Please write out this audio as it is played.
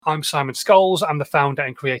I'm Simon Scholes. I'm the founder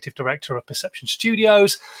and creative director of Perception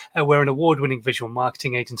Studios. We're an award-winning visual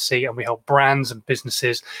marketing agency, and we help brands and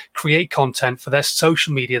businesses create content for their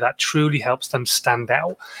social media that truly helps them stand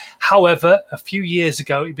out. However, a few years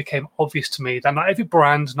ago, it became obvious to me that not every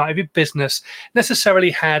brand, not every business necessarily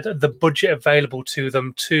had the budget available to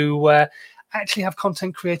them to actually have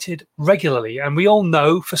content created regularly. And we all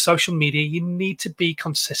know for social media, you need to be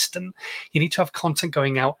consistent. You need to have content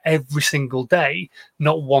going out every single day,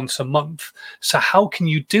 not once a month. So how can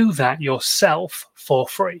you do that yourself for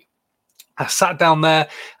free? I sat down there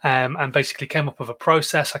and basically came up with a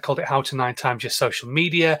process. I called it How to 9 Times Your Social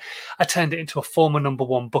Media. I turned it into a former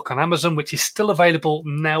 #1 book on Amazon, which is still available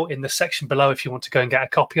now in the section below if you want to go and get a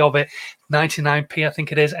copy of it. 99p, I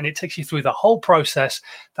think it is. And it takes you through the whole process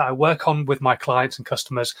that I work on with my clients and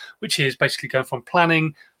customers, which is basically going from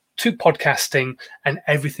planning to podcasting and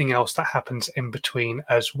everything else that happens in between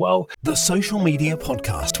as well. The Social Media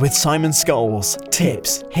Podcast with Simon Scholes.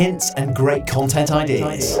 Tips, hints, and great content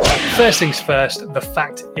ideas. First things first, the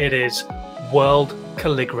fact it is World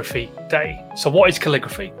Calligraphy Day. So what is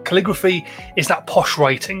calligraphy? Calligraphy is that posh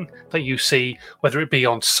writing that you see, whether it be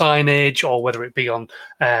on signage or whether it be on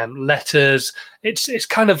letters. It's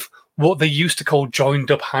kind of what they used to call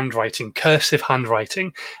joined up handwriting, cursive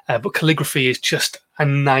handwriting, but calligraphy is just a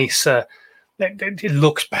nicer, it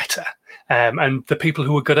looks better. And the people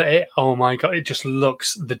who are good at it, oh my God, it just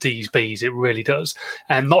looks the D's B's, it really does.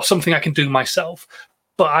 And not something I can do myself.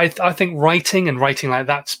 But I think writing and writing like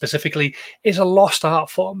that specifically is a lost art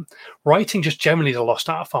form. Writing just generally is a lost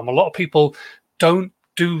art form. A lot of people don't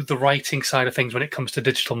do the writing side of things when it comes to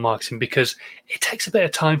digital marketing because it takes a bit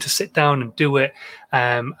of time to sit down and do it.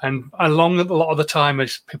 And along a lot of the time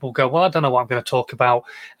as people go, well, I don't know what I'm going to talk about,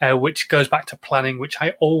 which goes back to planning, which I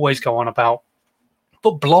always go on about.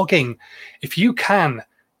 But blogging, if you can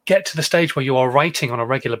get to the stage where you are writing on a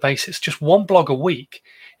regular basis, just one blog a week,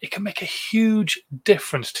 it can make a huge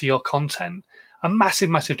difference to your content. A massive,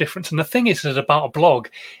 massive difference. And the thing is about a blog,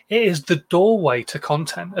 it is the doorway to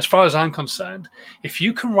content. As far as I'm concerned, if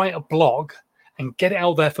you can write a blog and get it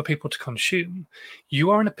out there for people to consume, you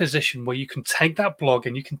are in a position where you can take that blog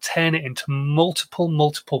and you can turn it into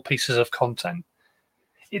multiple pieces of content.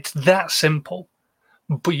 It's that simple.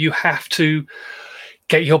 But you have to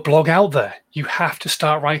get your blog out there. You have to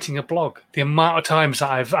start writing a blog. The amount of times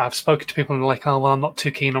that I've spoken to people and they're like, oh, well, I'm not too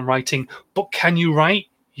keen on writing, but can you write?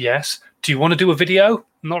 Yes. Do you want to do a video?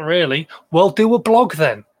 Not really. Well, do a blog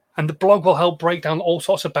then. And the blog will help break down all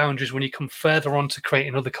sorts of boundaries when you come further on to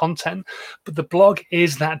creating other content. But the blog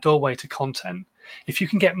is that doorway to content. If you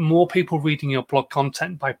can get more people reading your blog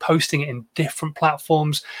content by posting it in different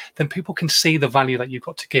platforms, then people can see the value that you've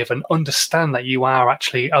got to give and understand that you are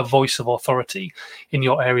actually a voice of authority in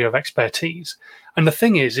your area of expertise. And the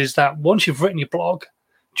thing is that once you've written your blog,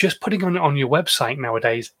 just putting it on your website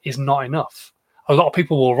nowadays is not enough. A lot of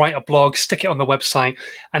people will write a blog, stick it on the website.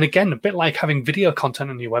 And again, a bit like having video content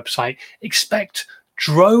on your website, expect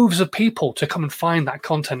droves of people to come and find that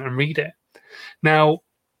content and read it. Now,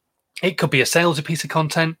 it could be a salesy piece of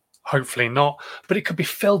content, hopefully not, but it could be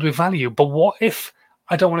filled with value. But what if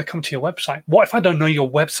I don't want to come to your website? What if I don't know your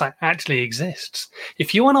website actually exists?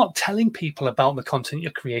 If you are not telling people about the content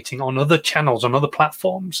you're creating on other channels, on other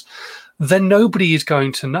platforms, then nobody is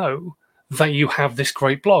going to know that you have this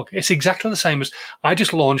great blog. It's exactly the same as I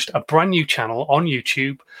just launched a brand new channel on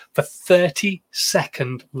YouTube for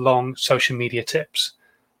 30-second long social media tips.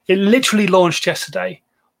 It literally launched yesterday,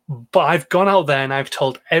 but I've gone out there and I've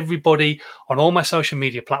told everybody on all my social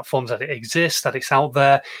media platforms that it exists, that it's out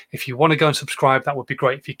there. If you want to go and subscribe, that would be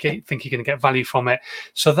great if you think you're going to get value from it,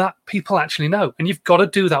 so that people actually know. And you've got to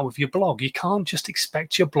do that with your blog. You can't just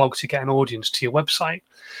expect your blog to get an audience to your website.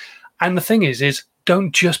 And the thing is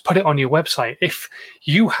don't just put it on your website. If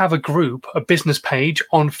you have a group, a business page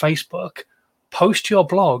on Facebook, post your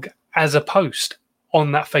blog as a post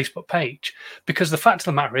on that Facebook page. Because the fact of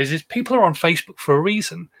the matter is people are on Facebook for a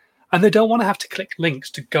reason and they don't want to have to click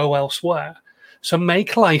links to go elsewhere. So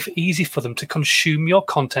make life easy for them to consume your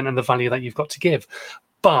content and the value that you've got to give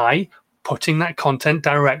by putting that content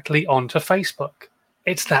directly onto Facebook.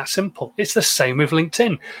 It's that simple. It's the same with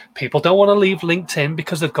LinkedIn. People don't want to leave LinkedIn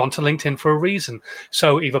because they've gone to LinkedIn for a reason.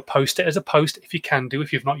 So either post it as a post if you can do,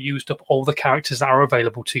 if you've not used up all the characters that are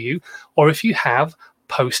available to you, or if you have,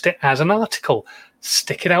 post it as an article.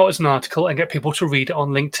 Stick it out as an article and get people to read it on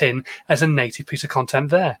LinkedIn as a native piece of content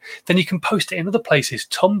there. Then you can post it in other places,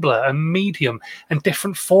 Tumblr and Medium and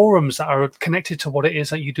different forums that are connected to what it is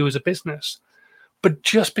that you do as a business. But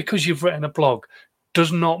just because you've written a blog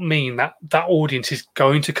does not mean that that audience is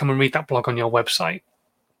going to come and read that blog on your website.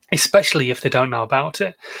 especially if they don't know about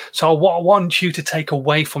it. So what I want you to take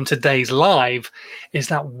away from today's live is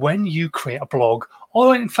that when you create a blog,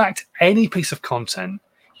 or in fact any piece of content,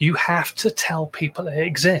 you have to tell people it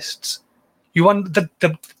exists. You want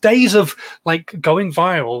the days of like going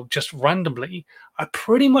viral just randomly are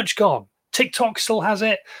pretty much gone. TikTok still has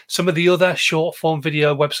it. Some of the other short form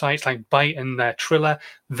video websites like Byte and Triller,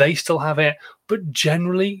 they still have it. But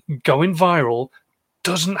generally, going viral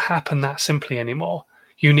doesn't happen that simply anymore.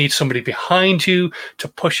 You need somebody behind you to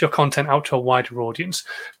push your content out to a wider audience,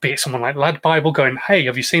 be it someone like Lad Bible going, hey,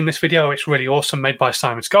 have you seen this video? It's really awesome, made by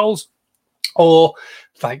Simon Scholes. Or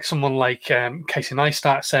like someone like Casey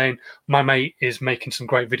Neistat saying, my mate is making some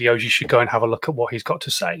great videos. You should go and have a look at what he's got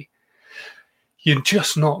to say. You're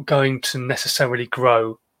just not going to necessarily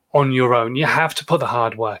grow on your own. You have to put the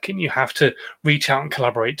hard work in. You have to reach out and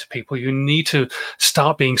collaborate to people. You need to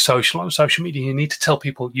start being social on social media. You need to tell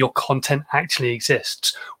people your content actually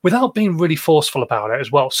exists without being really forceful about it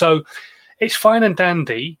as well. So it's fine and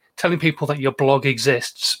dandy telling people that your blog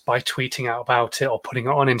exists by tweeting out about it or putting it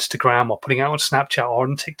on Instagram or putting it out on Snapchat or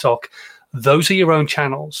on TikTok. Those are your own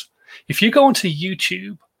channels. If you go onto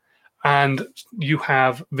YouTube and you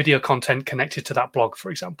have video content connected to that blog,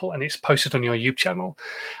 for example, and it's posted on your YouTube channel,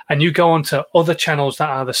 and you go onto other channels that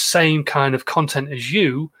are the same kind of content as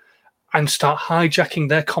you and start hijacking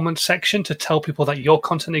their comment section to tell people that your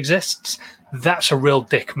content exists, that's a real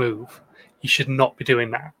dick move. You should not be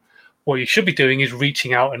doing that. What you should be doing is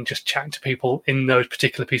reaching out and just chatting to people in those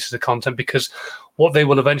particular pieces of content, because what they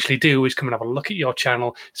will eventually do is come and have a look at your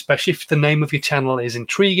channel, especially if the name of your channel is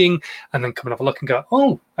intriguing, and then come and have a look and go,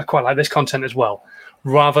 oh, I quite like this content as well,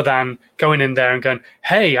 rather than going in there and going,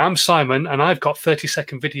 hey, I'm Simon and I've got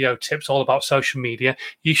 30-second video tips all about social media.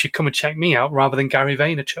 You should come and check me out, rather than Gary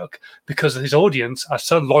Vaynerchuk, because his audience are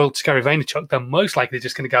so loyal to Gary Vaynerchuk, they're most likely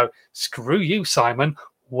just going to go, screw you, Simon,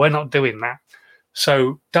 we're not doing that.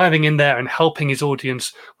 So diving in there and helping his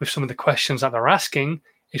audience with some of the questions that they're asking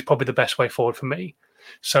is probably the best way forward for me.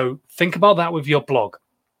 So think about that with your blog.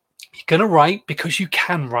 You're going to write because you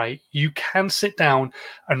can write. You can sit down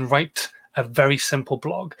and write a very simple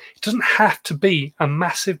blog. It doesn't have to be a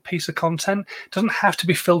massive piece of content. It doesn't have to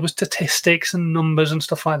be filled with statistics and numbers and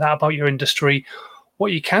stuff like that about your industry.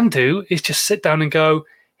 What you can do is just sit down and go,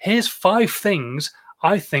 here's 5 things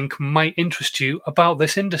I think might interest you about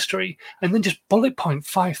this industry, and then just bullet point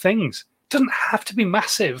 5 things. It doesn't have to be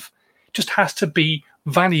massive. It just has to be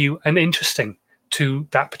value and interesting to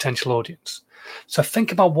that potential audience. So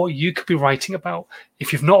think about what you could be writing about.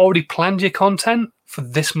 If you've not already planned your content for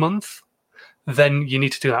this month, then you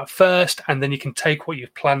need to do that first, and then you can take what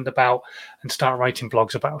you've planned about and start writing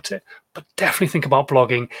blogs about it. But definitely think about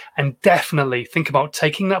blogging, and definitely think about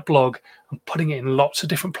taking that blog and putting it in lots of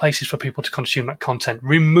different places for people to consume that content.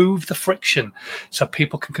 Remove the friction so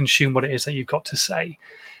people can consume what it is that you've got to say,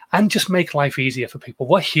 and just make life easier for people.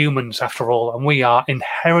 We're humans after all, and we are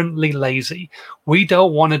inherently lazy. We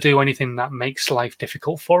don't want to do anything that makes life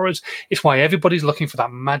difficult for us. It's why everybody's looking for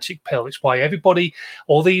that magic pill. It's why everybody,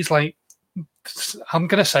 all these like, I'm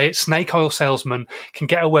going to say it, snake oil salesmen can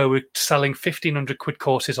get away with selling 1,500 quid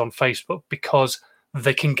courses on Facebook, because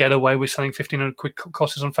they can get away with selling 1,500 quid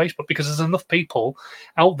courses on Facebook because there's enough people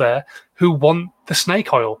out there who want the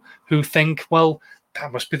snake oil, who think, well,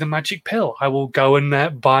 that must be the magic pill. I will go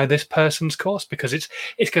and buy this person's course because it's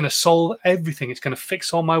going to solve everything. It's going to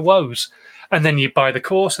fix all my woes. And then you buy the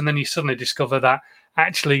course, and then you suddenly discover that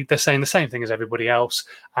actually they're saying the same thing as everybody else,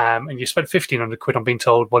 and you spent 1,500 quid on being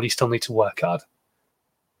told, well, you still need to work hard.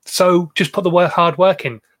 So just put the hard work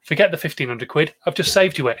in. Forget the 1,500 quid. I've just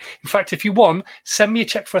saved you it. In fact, if you want, send me a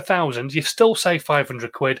check for 1,000. You've still saved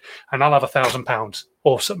 500 quid, and I'll have £1,000.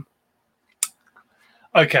 Awesome.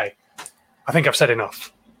 Okay, I think I've said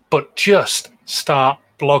enough. But just start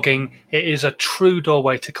blogging. It is a true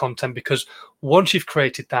doorway to content, because once you've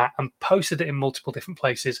created that and posted it in multiple different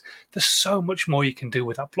places, there's so much more you can do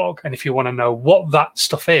with that blog. And if you want to know what that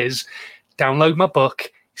stuff is, download my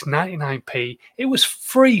book. It's 99p. It was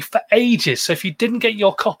free for ages. So if you didn't get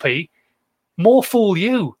your copy, more fool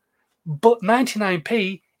you. But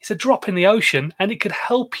 99p is a drop in the ocean, and it could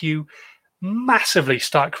help you massively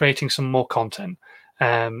start creating some more content.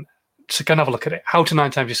 So go and have a look at it. How to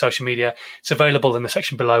 9 times your social media. It's available in the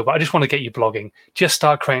section below, but I just want to get you blogging. Just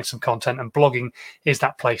start creating some content, and blogging is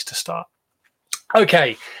that place to start.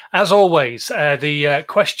 Okay, as always, the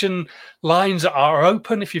question lines are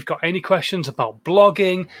open. If you've got any questions about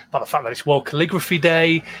blogging, about the fact that it's World Calligraphy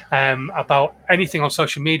Day, about anything on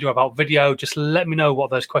social media, about video, just let me know what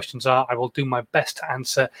those questions are. I will do my best to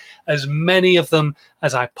answer as many of them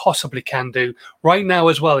as I possibly can do. Right now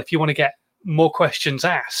as well, if you want to get more questions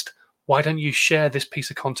asked why don't you share this piece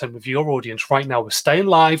of content with your audience right now? We're staying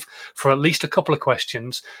live for at least a couple of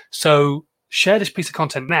questions. So share this piece of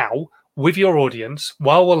content now with your audience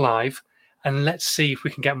while we're live, and let's see if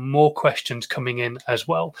we can get more questions coming in as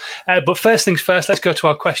well. But first things first, let's go to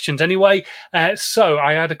our questions anyway. So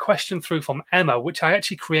I had a question through from Emma, which I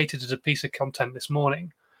actually created as a piece of content this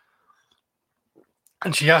morning.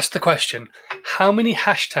 And she asked the question, how many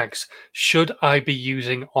hashtags should I be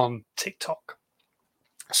using on TikTok?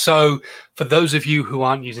 So for those of you who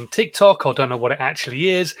aren't using TikTok or don't know what it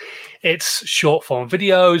actually is, it's short form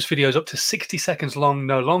videos up to 60 seconds long,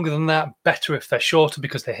 no longer than that. Better if they're shorter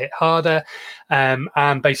because they hit harder.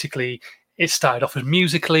 And basically, it started off as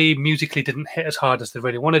Musical.ly. Musical.ly didn't hit as hard as they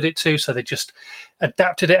really wanted it to, so they just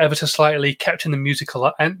adapted it ever so slightly, kept in the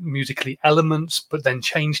Musical.ly elements, but then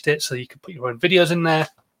changed it so you could put your own videos in there.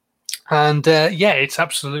 And yeah, it's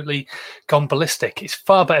absolutely gone ballistic. It's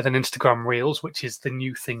far better than Instagram Reels, which is the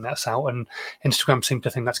new thing that's out. And Instagram seems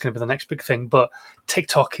to think that's going to be the next big thing. But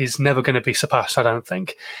TikTok is never going to be surpassed, I don't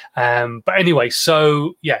think. But anyway,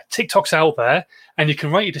 so yeah, TikTok's out there. And you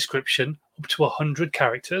can write your description up to 100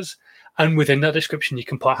 characters. And within that description, you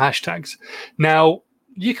can put hashtags. Now,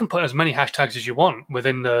 you can put as many hashtags as you want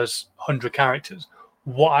within those 100 characters.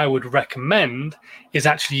 What I would recommend is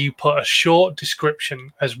actually you put a short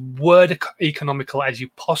description, as word economical as you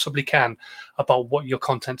possibly can, about what your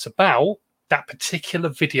content's about, that particular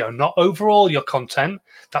video, not overall your content,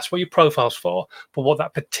 that's what your profile's for, but what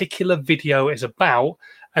that particular video is about,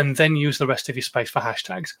 and then use the rest of your space for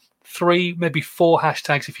hashtags. 3, maybe 4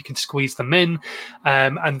 hashtags if you can squeeze them in,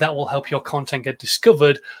 and that will help your content get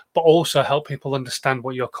discovered, but also help people understand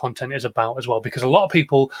what your content is about as well, because a lot of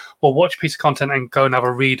people will watch a piece of content and go and have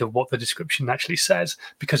a read of what the description actually says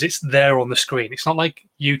because it's there on the screen. It's not like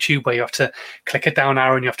YouTube where you have to click a down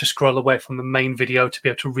arrow and you have to scroll away from the main video to be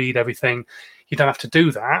able to read everything. You don't have to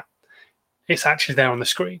do that. It's actually there on the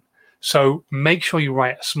screen. So make sure you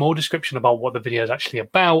write a small description about what the video is actually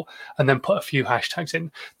about and then put a few hashtags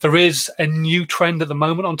in. There is a new trend at the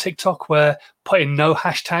moment on TikTok where putting no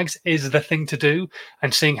hashtags is the thing to do,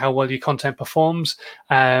 and seeing how well your content performs.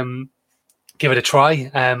 Give it a try.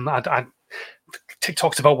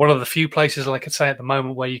 TikTok's about one of the few places, like I say, at the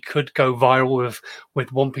moment where you could go viral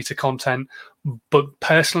with one piece of content. But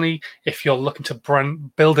personally, if you're looking to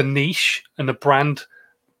build a niche and a brand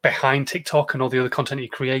behind TikTok and all the other content you're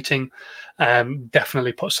creating,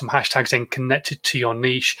 definitely put some hashtags in connected to your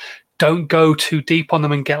niche. Don't go too deep on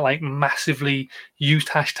them and get like massively used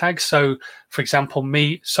hashtags. So for example,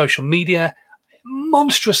 social media,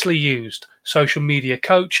 monstrously used. Social media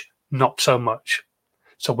coach, not so much.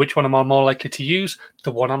 So which one am I more likely to use?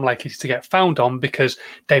 The one I'm likely to get found on, because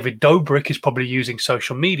David Dobrik is probably using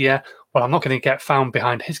social media. Well, I'm not going to get found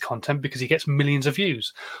behind his content because he gets millions of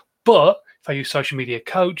views. But if I use social media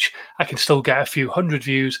coach, I can still get a few hundred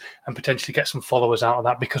views and potentially get some followers out of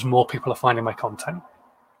that because more people are finding my content.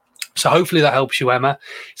 So hopefully that helps you, Emma.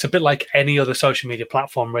 It's a bit like any other social media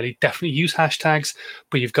platform, really. Definitely use hashtags,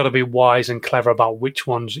 but you've got to be wise and clever about which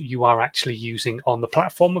ones you are actually using on the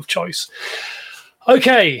platform of choice.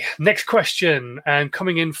 Okay, next question, and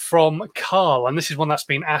coming in from Carl, and this is one that's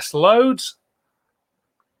been asked loads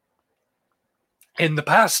in the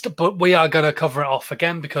past, but we are going to cover it off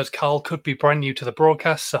again because Carl could be brand new to the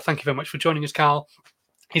broadcast. So thank you very much for joining us, Carl.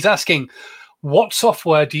 He's asking, what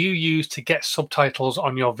software do you use to get subtitles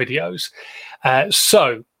on your videos?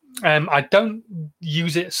 I don't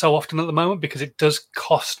use it so often at the moment because it does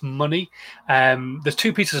cost money. There's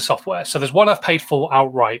 2 pieces of software. So there's one I've paid for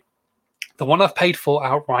outright. The one I've paid for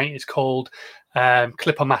outright is called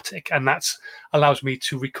Clipomatic, and that allows me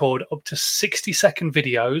to record up to 60-second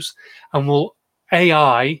videos and will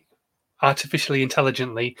AI artificially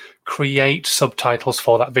intelligently create subtitles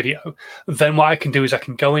for that video. Then what I can do is I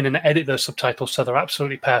can go in and edit those subtitles so they're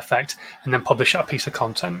absolutely perfect and then publish that piece of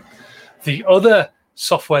content. The other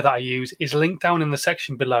software that I use is linked down in the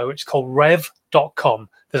section below. It's called rev.com.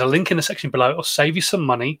 There's a link in the section below. It'll save you some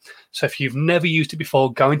money. So if you've never used it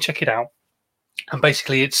before, go and check it out. And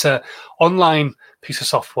basically, it's an online piece of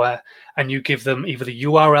software, and you give them either the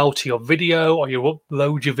URL to your video or you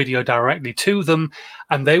upload your video directly to them,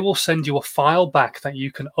 and they will send you a file back that you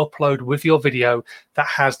can upload with your video that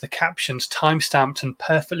has the captions time-stamped and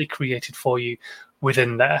perfectly created for you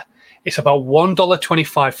within there. It's about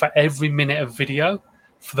 $1.25 for every minute of video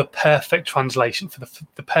for the perfect translation, for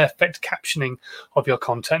the perfect captioning of your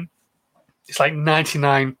content. It's like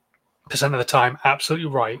 99% of the time absolutely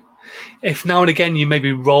right. If now and again you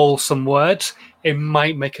maybe roll some words, it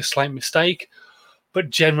might make a slight mistake,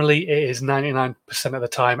 but generally it is 99% of the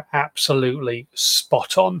time absolutely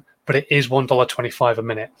spot on. but it is $1.25 a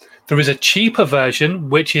minute. There is a cheaper version,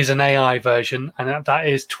 which is an AI version, and that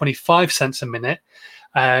is 25 cents a minute.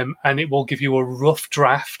 And it will give you a rough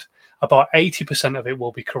draft. About 80% of it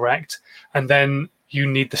will be correct. And then you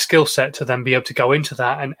need the skill set to then be able to go into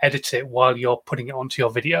that and edit it while you're putting it onto your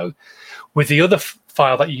video. With the other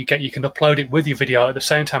file that you get, you can upload it with your video at the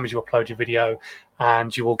same time as you upload your video,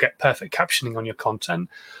 and you will get perfect captioning on your content.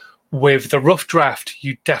 With the rough draft,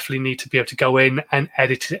 you definitely need to be able to go in and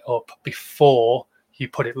edit it up before you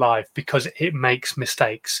put it live, because it makes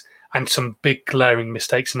mistakes, and some big glaring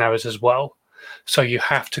mistakes and errors as well. So you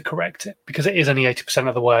have to correct it, because it is only 80%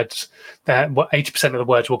 of the words. 80% of the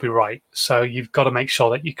words will be right. So you've got to make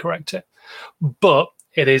sure that you correct it. But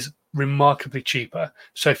it is remarkably cheaper.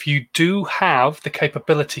 So if you do have the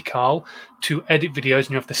capability, Carl, to edit videos,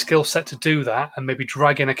 and you have the skill set to do that, and maybe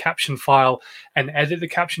drag in a caption file and edit the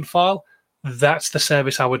caption file, that's the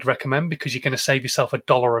service I would recommend, because you're going to save yourself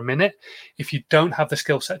 $1 a minute. If you don't have the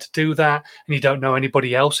skill set to do that, and you don't know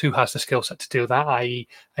anybody else who has the skill set to do that, i.e.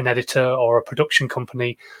 an editor or a production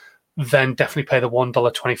company, then definitely pay the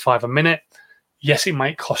 $1.25 a minute. Yes, it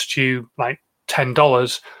might cost you like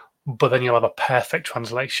 $10, but then you'll have a perfect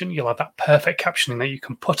translation. You'll have that perfect captioning that you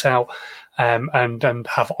can put out and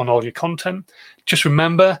have on all your content. Just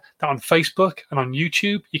remember that on Facebook and on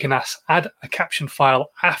YouTube, you can add a caption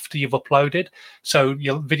file after you've uploaded. So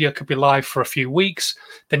your video could be live for a few weeks.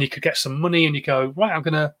 Then you could get some money and you go, right, I'm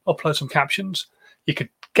going to upload some captions. You could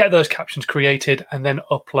get those captions created and then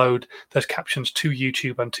upload those captions to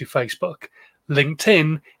YouTube and to Facebook.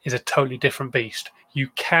 LinkedIn is a totally different beast. You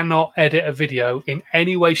cannot edit a video in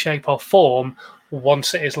any way, shape, or form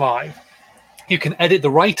once it is live. You can edit the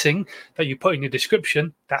writing that you put in your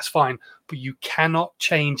description, that's fine, but you cannot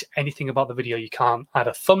change anything about the video. You can't add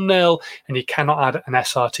a thumbnail, and you cannot add an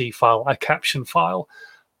SRT file, a caption file,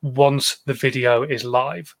 once the video is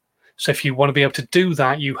live. So if you want to be able to do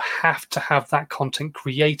that, you have to have that content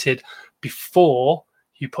created before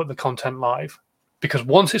you put the content live. Because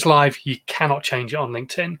once it's live, you cannot change it on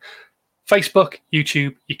LinkedIn. Facebook,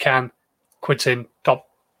 YouTube, you can. Quids in,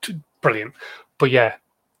 brilliant. But yeah,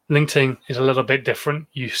 LinkedIn is a little bit different.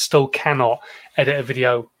 You still cannot edit a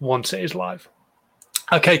video once it is live.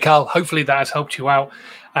 Okay, Carl, hopefully that has helped you out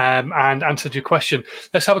and answered your question.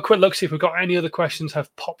 Let's have a quick look, see if we've got any other questions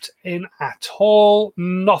have popped in at all.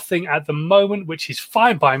 Nothing at the moment, which is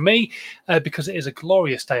fine by me because it is a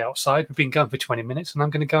glorious day outside. We've been going for 20 minutes and I'm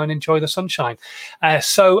going to go and enjoy the sunshine.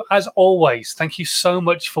 So as always, thank you so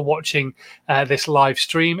much for watching this live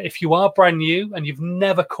stream. If you are brand new and you've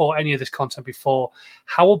never caught any of this content before,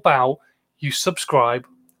 how about you subscribe?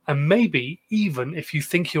 And maybe even if you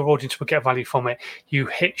think your audience will get value from it, you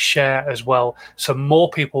hit share as well, so more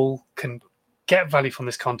people can get value from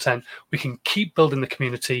this content. We can keep building the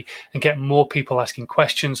community and get more people asking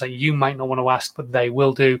questions that you might not want to ask, but they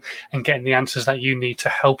will do, and getting the answers that you need to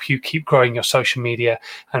help you keep growing your social media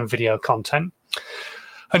and video content.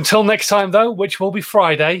 Until next time, though, which will be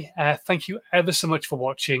Friday, thank you ever so much for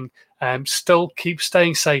watching. Still keep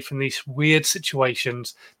staying safe in these weird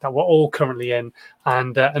situations that we're all currently in.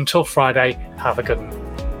 And until Friday, have a good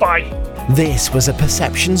one. Bye. This was a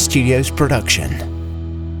Perception Studios production.